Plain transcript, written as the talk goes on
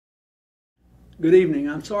Good evening.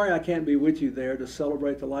 I'm sorry I can't be with you there to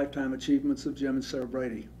celebrate the lifetime achievements of Jim and Sarah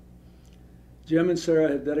Brady. Jim and Sarah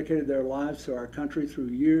have dedicated their lives to our country through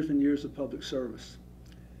years and years of public service.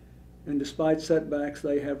 And despite setbacks,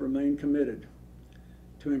 they have remained committed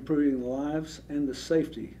to improving the lives and the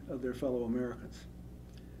safety of their fellow Americans.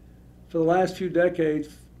 For the last few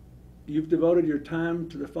decades, you've devoted your time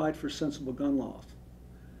to the fight for sensible gun laws.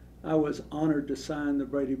 I was honored to sign the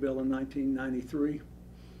Brady Bill in 1993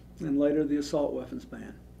 and later the assault weapons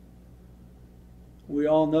ban. We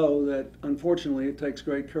all know that, unfortunately, it takes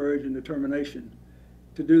great courage and determination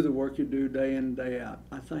to do the work you do day in and day out.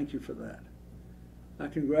 I thank you for that. I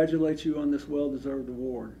congratulate you on this well-deserved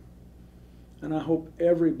award. And I hope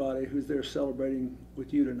everybody who's there celebrating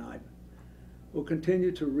with you tonight will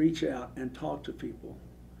continue to reach out and talk to people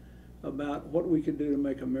about what we could do to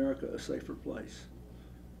make America a safer place,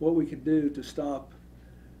 what we could do to stop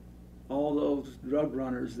all those drug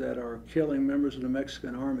runners that are killing members of the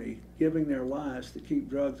Mexican army, giving their lives to keep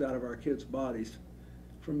drugs out of our kids' bodies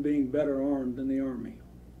from being better armed than the army.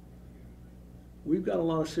 We've got a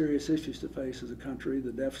lot of serious issues to face as a country: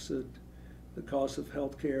 the deficit, the cost of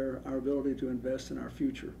health care, our ability to invest in our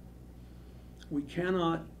future. We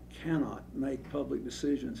cannot make public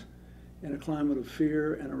decisions in a climate of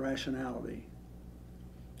fear and irrationality,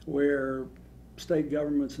 where state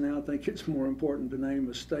governments now think it's more important to name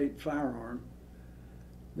a state firearm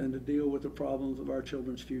than to deal with the problems of our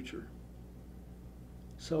children's future.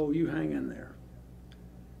 So you hang in there.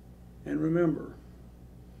 And remember,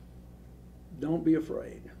 don't be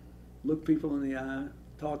afraid. Look people in the eye,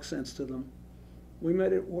 talk sense to them. We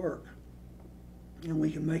made it work, and we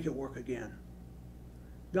can make it work again.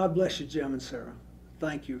 God bless you, Jim and Sarah.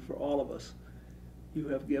 Thank you for all of us. You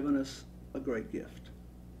have given us a great gift.